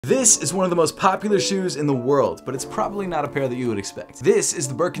This is one of the most popular shoes in the world, but it's probably not a pair that you would expect. This is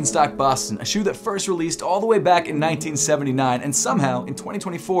the Birkenstock Boston, a shoe that first released all the way back in 1979 and somehow in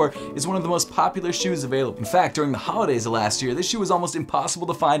 2024 is one of the most popular shoes available. In fact, during the holidays of last year, this shoe was almost impossible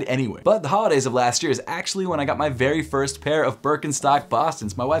to find anywhere. But the holidays of last year is actually when I got my very first pair of Birkenstock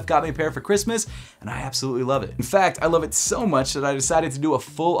Bostons. My wife got me a pair for Christmas and I absolutely love it. In fact, I love it so much that I decided to do a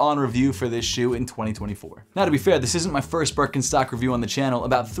full-on review for this shoe in 2024. Now, to be fair, this isn't my first Birkenstock review on the channel.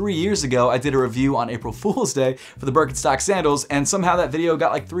 About 3 years ago, I did a review on April Fool's Day for the Birkenstock sandals, and somehow that video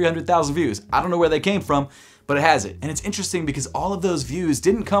got like 300,000 views. I don't know where they came from, but it has it. And it's interesting because all of those views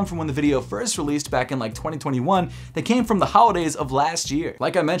didn't come from when the video first released back in like 2021, they came from the holidays of last year.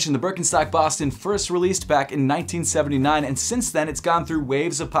 Like I mentioned, the Birkenstock Boston first released back in 1979, and since then it's gone through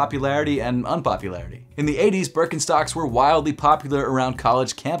waves of popularity and unpopularity. In the 80s, Birkenstocks were wildly popular around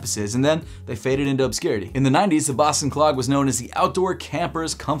college campuses, and then they faded into obscurity. In the 90s, the Boston Clog was known as the outdoor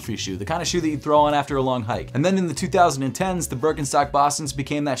camper's comfy shoe, the kind of shoe that you'd throw on after a long hike. And then in the 2010s, the Birkenstock Bostons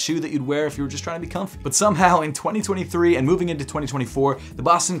became that shoe that you'd wear if you were just trying to be comfy. But somehow in 2023 and moving into 2024, the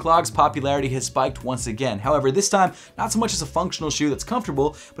Boston Clog's popularity has spiked once again. However, this time, not so much as a functional shoe that's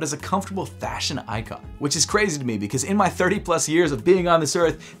comfortable, but as a comfortable fashion icon. Which is crazy to me because in my 30+ years of being on this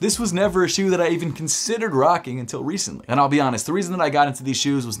earth, this was never a shoe that I even considered rocking until recently. And I'll be honest, the reason that I got into these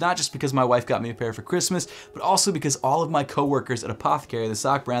shoes was not just because my wife got me a pair for Christmas, but also because all of my coworkers at Apothecary, the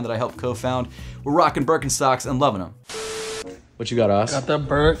sock brand that I helped co-found, were rocking Birkenstocks and loving them. What you got, Oz? Got the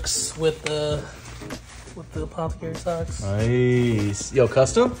Birks with the Apothecary socks. Nice. Yo,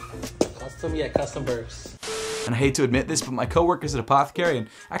 custom? Custom, yeah, custom Birks. And I hate to admit this, but my coworkers at Apothecary, and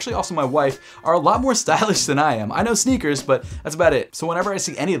actually also my wife, are a lot more stylish than I am. I know sneakers, but that's about it. So whenever I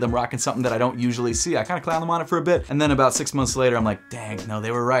see any of them rocking something that I don't usually see, I kind of clown them on it for a bit, and then about 6 months later, I'm like, dang, no,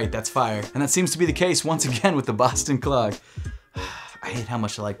 they were right, that's fire. And that seems to be the case once again with the Boston Clog. I hate how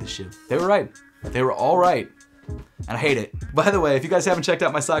much I like this shoe. They were right. They were all right. And I hate it. By the way, if you guys haven't checked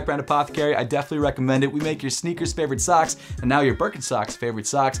out my sock brand Apothecary, I definitely recommend it. We make your sneakers favorite socks, and now your Birkenstocks favorite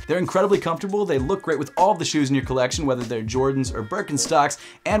socks. They're incredibly comfortable, they look great with all of the shoes in your collection, whether they're Jordans or Birkenstocks,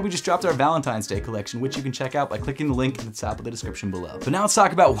 and we just dropped our Valentine's Day collection, which you can check out by clicking the link in the top of the description below. But now let's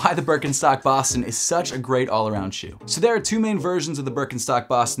talk about why the Birkenstock Boston is such a great all-around shoe. So there are two main versions of the Birkenstock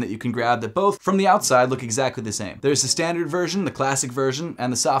Boston that you can grab that both, from the outside, look exactly the same. There's the standard version, the classic version,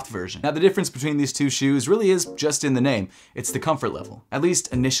 and the soft version. Now the difference between these two shoes really is just in the name. It's the comfort level, at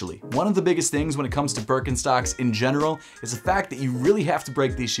least initially. One of the biggest things when it comes to Birkenstocks in general is the fact that you really have to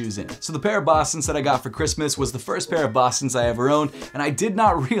break these shoes in. So the pair of Bostons that I got for Christmas was the first pair of Bostons I ever owned, and I did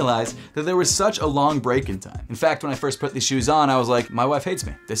not realize that there was such a long break-in time. In fact, when I first put these shoes on, I was like, my wife hates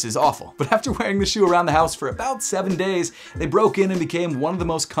me. This is awful. But after wearing the shoe around the house for about 7 days, they broke in and became one of the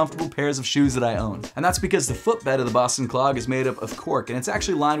most comfortable pairs of shoes that I own. And that's because the footbed of the Boston Clog is made up of cork, and it's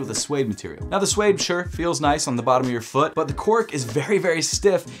actually lined with a suede material. Now the suede, sure, feels nice on the bottom of your foot, but the cork is very, very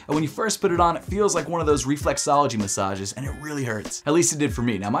stiff, and when you first put it on, it feels like one of those reflexology massages, and it really hurts. At least it did for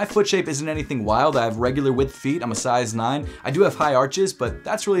me. Now my foot shape isn't anything wild. I have regular width feet. I'm a size 9. I do have high arches, but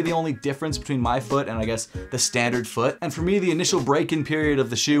that's really the only difference between my foot and I guess the standard foot. And for me, the initial break-in period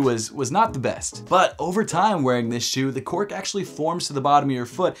of the shoe was not the best. But over time wearing this shoe, the cork actually forms to the bottom of your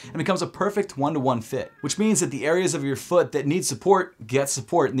foot and becomes a perfect 1-to-1 fit, which means that the areas of your foot that need support get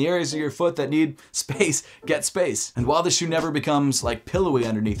support, and the areas of your foot that need space get space. And while the shoe never becomes like pillowy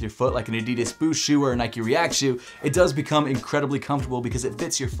underneath your foot like an Adidas Boost shoe or a Nike React shoe, it does become incredibly comfortable because it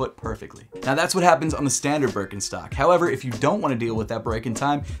fits your foot perfectly. Now that's what happens on the standard Birkenstock. However, if you don't want to deal with that break-in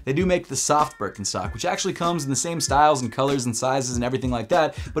time, they do make the soft Birkenstock, which actually comes in the same styles and colors and sizes and everything like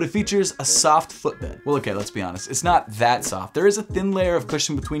that, but it features a soft footbed. Well, okay, let's be honest, it's not that soft. There is a thin layer of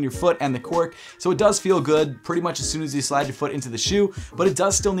cushion between your foot and the cork, so it does feel good pretty much as soon as you slide your foot into the shoe, but it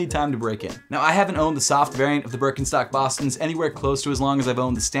does still need time to break in. Now I haven't owned the soft variant of the Birkenstock Bostons anywhere close to as long as I've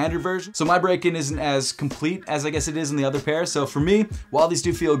owned the standard version, so my break-in isn't as complete as I guess it is in the other pair. So for me, while these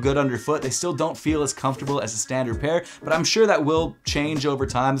do feel good underfoot, they still don't feel as comfortable as a standard pair, but I'm sure that will change over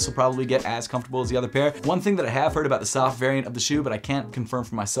time. This will probably get as comfortable as the other pair. One thing that I have heard about the soft variant of the shoe, but I can't confirm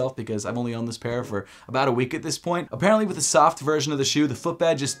for myself because I've only owned this pair for about a week at this point, apparently with the soft version of the shoe, the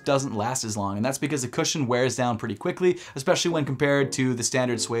footbed just doesn't last as long, and that's because the cushion wears down pretty quickly, especially when compared to the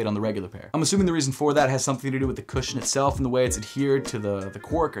standard suede on the regular pair. I'm assuming the reason for that has something to do with the cushion itself and the way it's adhered to the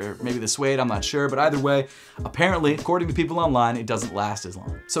cork, or maybe the suede, I'm not sure. But either way, apparently, according to people online, it doesn't last as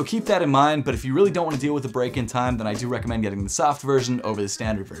long. So keep that in mind, but if you really don't want to deal with the break-in time, then I do recommend getting the soft version over the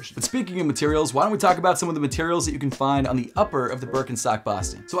standard version. But speaking of materials, why don't we talk about some of the materials that you can find on the upper of the Birkenstock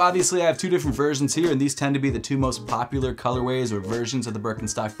Boston. So obviously I have two different versions here, and these tend to be the two most popular colorways or versions of the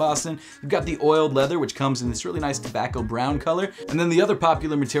Birkenstock Boston. You've got the oiled leather, which comes in this really nice tobacco brown color, and then the other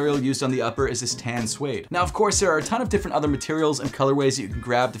popular material used on the upper is this tan suede. Now of course there are a ton of different other materials and colorways that you can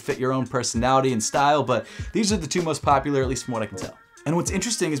grab to fit your own personality and style, but these are the two most popular, at least from what I can tell. And what's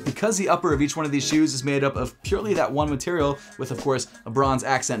interesting is because the upper of each one of these shoes is made up of purely that one material with, of course, a bronze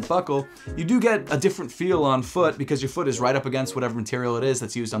accent buckle, you do get a different feel on foot because your foot is right up against whatever material it is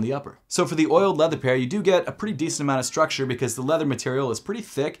that's used on the upper. So for the oiled leather pair, you do get a pretty decent amount of structure because the leather material is pretty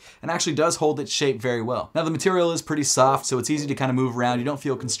thick and actually does hold its shape very well. Now the material is pretty soft, so it's easy to kind of move around. You don't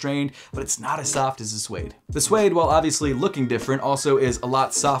feel constrained, but it's not as soft as the suede. The suede, while obviously looking different, also is a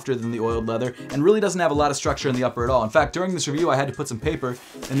lot softer than the oiled leather and really doesn't have a lot of structure in the upper at all. In fact, during this review, I had to put some paper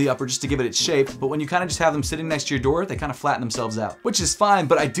in the upper just to give it its shape, but when you kind of just have them sitting next to your door, they kind of flatten themselves out, which is fine.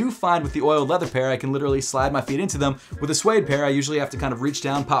 But I do find with the oiled leather pair, I can literally slide my feet into them. With a suede pair, I usually have to kind of reach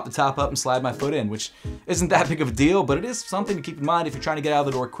down, pop the top up, and slide my foot in, which isn't that big of a deal, but it is something to keep in mind if you're trying to get out of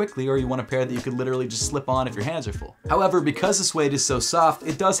the door quickly, or you want a pair that you could literally just slip on if your hands are full. However, because the suede is so soft,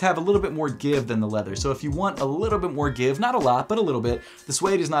 it does have a little bit more give than the leather. So if you want a little bit more give, not a lot, but a little bit, the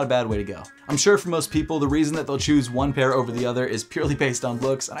suede is not a bad way to go. I'm sure for most people, the reason that they'll choose one pair over the other is purely based on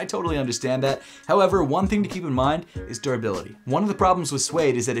looks, and I totally understand that. However, one thing to keep in mind is durability. One of the problems with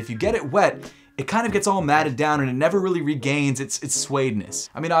suede is that if you get it wet, it kind of gets all matted down and it never really regains its suedeness.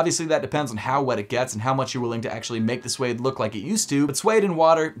 I mean, obviously that depends on how wet it gets and how much you're willing to actually make the suede look like it used to, but suede and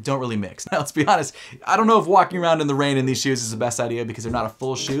water don't really mix. Now, let's be honest, I don't know if walking around in the rain in these shoes is the best idea because they're not a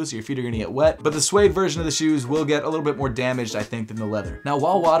full shoe, so your feet are gonna get wet, but the suede version of the shoes will get a little bit more damaged, I think, than the leather. Now,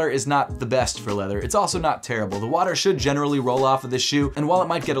 while water is not the best for leather, it's also not terrible. The water should generally roll off of this shoe, and while it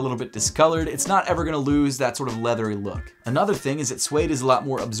might get a little bit discolored, it's not ever gonna lose that sort of leathery look. Another thing is that suede is a lot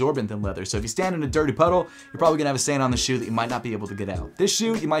more absorbent than leather, so if you stand in a dirty puddle, you're probably gonna have a stain on the shoe that you might not be able to get out. This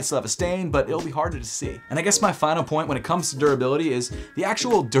shoe, you might still have a stain, but it'll be harder to see. And I guess my final point when it comes to durability is the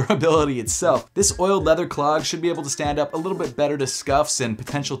actual durability itself. This oiled leather clog should be able to stand up a little bit better to scuffs and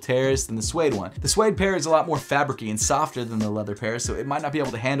potential tears than the suede one. The suede pair is a lot more fabricy and softer than the leather pair, so it might not be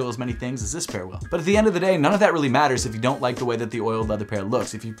able to handle as many things as this pair will. But at the end of the day, none of that really matters if you don't like the way that the oiled leather pair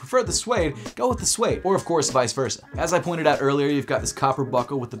looks. If you prefer the suede, go with the suede, or of course vice versa. As I pointed out earlier, you've got this copper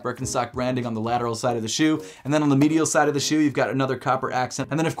buckle with the Birkenstock branding on the lateral side of the shoe, and then on the medial side of the shoe, you've got another copper accent,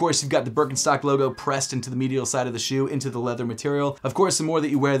 and then of course you've got the Birkenstock logo pressed into the medial side of the shoe, into the leather material. Of course, the more that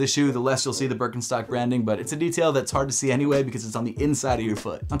you wear the shoe, the less you'll see the Birkenstock branding, but it's a detail that's hard to see anyway because it's on the inside of your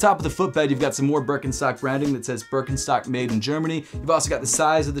foot. On top of the footbed, you've got some more Birkenstock branding that says Birkenstock made in Germany. You've also got the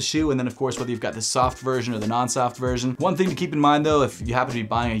size of the shoe, and then of course whether you've got the soft version or the non-soft version. One thing to keep in mind though, if you happen to be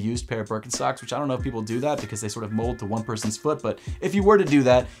buying a used pair of Birkenstocks, which I don't know if people do that because they sort of mold to one person's foot, but if you were to do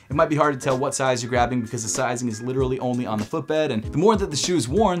that, it might be hard to tell what size you're grabbing because the sizing is literally only on the footbed, and the more that the shoe is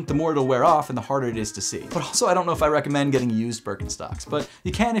worn, the more it'll wear off and the harder it is to see. But also, I don't know if I recommend getting used Birkenstocks, but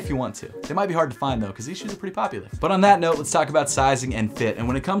you can if you want to. They might be hard to find though, because these shoes are pretty popular. But on that note, let's talk about sizing and fit. And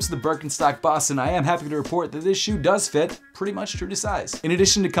when it comes to the Birkenstock Boston, I am happy to report that this shoe does fit pretty much true to size. In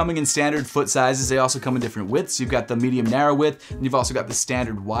addition to coming in standard foot sizes, they also come in different widths. You've got the medium narrow width, and you've also got the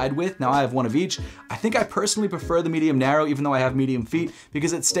standard wide width. Now I have one of each. I think I personally prefer the medium narrow, even though I have medium feet,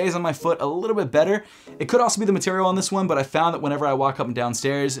 because it stays on my foot a little bit better. It could also be the material on this one, but I found that whenever I walk up and down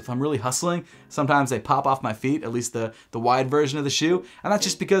stairs, if I'm really hustling, sometimes they pop off my feet, at least the wide version of the shoe, and that's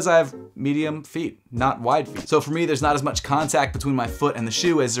just because I have medium feet, not wide feet. So for me, there's not as much contact between my foot and the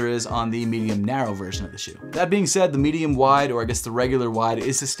shoe as there is on the medium narrow version of the shoe. That being said, the medium wide, or I guess the regular wide,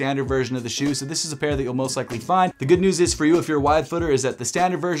 is the standard version of the shoe, so this is a pair that you'll most likely find. The good news is for you, if you're a wide footer, is that the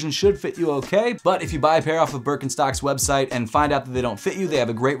standard version should fit you okay, but if you buy a pair off of Birkenstock's website and find out that they don't fit you, they have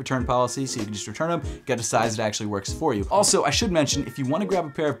a great return policy, so you can just return them, get a size that actually works for you. Also, I should mention, if you want to grab a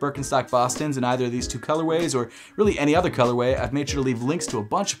pair of Birkenstock Bostons in either of these two colorways, or really any other colorway, I've made sure to leave links to a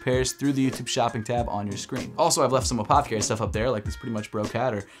bunch of pairs through the YouTube shopping tab on your screen. Also, I've left some apothecary stuff up there, like this Pretty Much Bro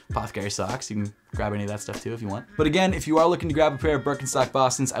Cat or apothecary socks. You can grab any of that stuff too if you want. But again, if you are looking to grab a pair of Birkenstock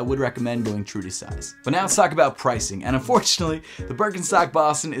Bostons, I would recommend going true to size. But now let's talk about pricing. And unfortunately, the Birkenstock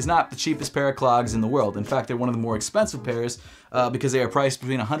Boston is not the cheapest pair of clogs in the world. In fact, they're one of the more expensive pairs because they are priced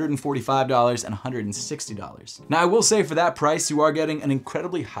between $145 and $160. Now I will say for that price, you are getting an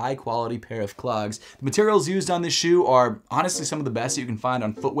incredibly high quality pair of clogs. The materials used on this shoe are honestly some of the best that you can find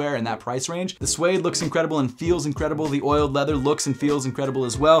on footwear in that price range. The suede looks incredible and feels incredible. The oiled leather looks and feels incredible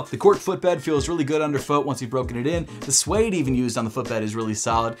as well. The cork footbed feels really good underfoot once you've broken it in. The suede even used on the footbed is really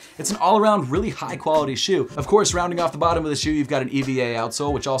solid. It's an all-around really high quality shoe. Of course, rounding off the bottom of the shoe, you've got an EVA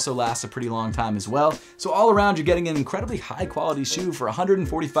outsole, which also lasts a pretty long time as well. So all around, you're getting an incredibly high quality shoe for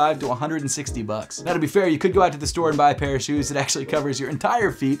 $145 to $160. Now to be fair, you could go out to the store and buy a pair of shoes that actually covers your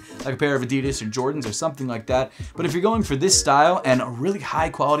entire feet, like a pair of Adidas or Jordans or something like that. But if you're going for this style and a really high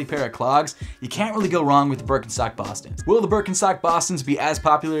quality pair of clogs, you can't really go wrong with the Birkenstock Bostons. Will the Birkenstock Bostons be as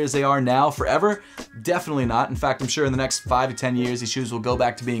popular as they are now forever? Definitely not. In fact, I'm sure in the next 5 to 10 years, these shoes will go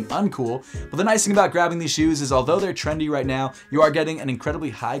back to being uncool. But the nice thing about grabbing these shoes is although they're trendy right now, you are getting an incredibly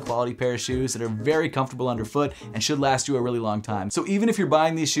high quality pair of shoes that are very comfortable underfoot and should last you a really long time. So even if you're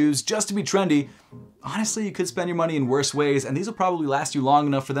buying these shoes just to be trendy, honestly, you could spend your money in worse ways and these will probably last you long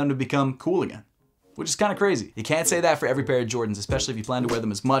enough for them to become cool again. Which is kind of crazy. You can't say that for every pair of Jordans, especially if you plan to wear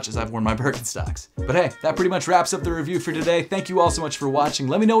them as much as I've worn my Birkenstocks. But hey, that pretty much wraps up the review for today. Thank you all so much for watching.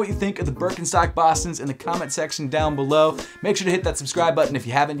 Let me know what you think of the Birkenstock Bostons in the comment section down below. Make sure to hit that subscribe button if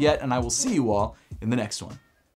you haven't yet, and I will see you all in the next one.